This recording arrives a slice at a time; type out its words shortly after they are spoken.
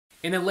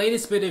In the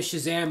latest bit of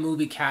Shazam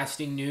movie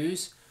casting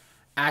news,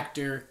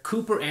 actor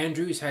Cooper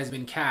Andrews has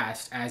been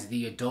cast as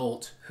the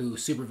adult who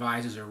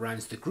supervises or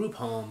runs the group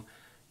home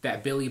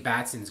that Billy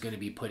Batson is going to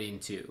be put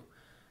into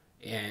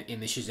in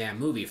the Shazam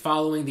movie,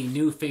 following the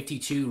New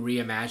 52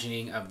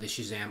 reimagining of the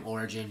Shazam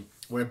origin,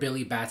 where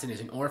Billy Batson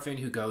is an orphan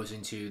who goes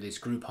into this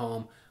group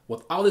home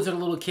with all these other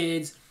little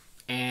kids,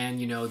 and,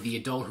 you know, the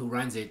adult who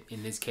runs it,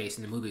 in this case,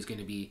 in the movie, is going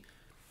to be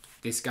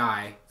this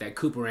guy that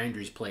Cooper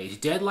Andrews plays.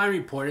 Deadline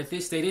reported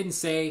this. They didn't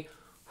say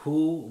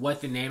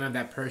what the name of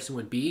that person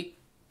would be.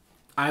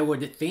 I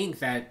would think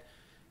that,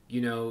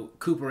 you know,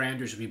 Cooper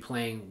Andrews would be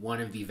playing one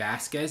of the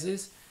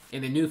Vazquezes.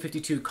 In the New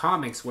 52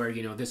 comics, where,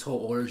 you know, this whole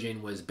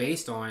origin was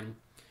based on,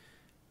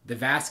 the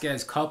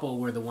Vazquez couple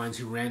were the ones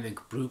who ran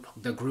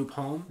the group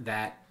home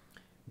that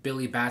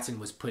Billy Batson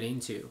was put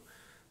into.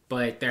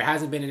 But there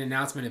hasn't been an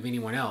announcement of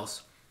anyone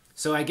else.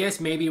 So I guess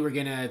maybe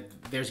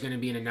there's gonna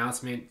be an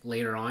announcement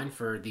later on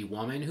for the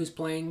woman who's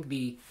playing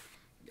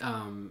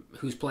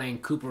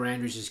Cooper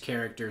Andrews'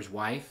 character's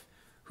wife,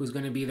 who's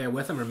gonna be there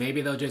with him, or maybe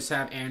they'll just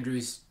have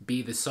Andrews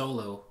be the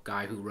solo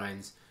guy who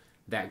runs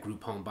that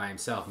group home by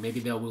himself. Maybe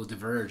they will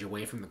diverge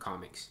away from the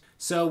comics.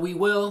 So we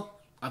will,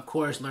 of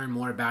course, learn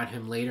more about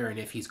him later, and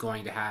if he's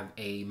going to have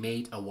a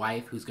mate, a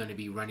wife, who's going to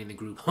be running the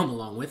group home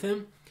along with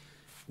him,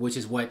 which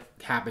is what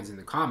happens in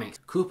the comics.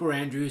 Cooper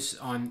Andrews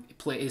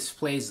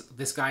plays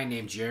this guy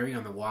named Jerry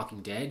on The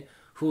Walking Dead,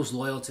 who's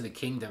loyal to the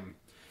Kingdom.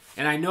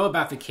 And I know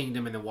about the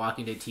Kingdom in the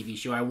Walking Dead TV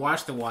show. I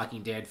watched The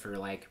Walking Dead for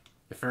like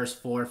the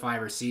first 4 or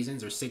 5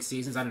 seasons or 6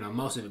 seasons. I don't know,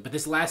 most of it. But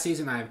this last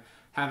season I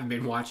haven't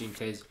been watching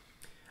because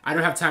I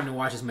don't have time to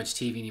watch as much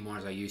TV anymore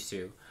as I used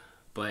to.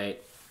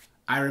 But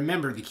I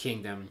remember the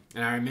Kingdom,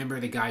 and I remember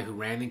the guy who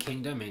ran the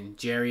Kingdom, and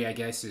Jerry, I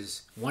guess,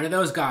 is one of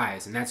those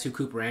guys, and that's who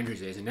Cooper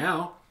Andrews is. And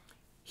now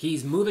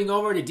he's moving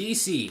over to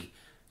DC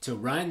to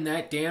run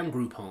that damn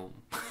group home.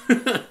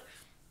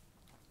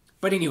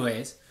 But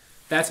anyways,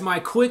 that's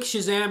my quick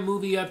Shazam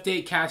movie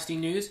update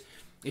casting news.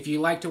 If you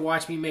like to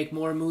watch me make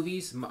more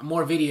movies,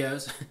 more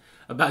videos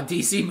about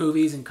DC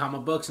movies and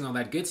comic books and all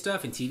that good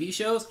stuff and TV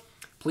shows,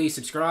 please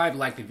subscribe,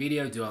 like the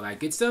video, do all that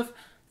good stuff.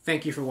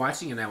 Thank you for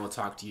watching, and I will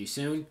talk to you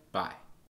soon. Bye.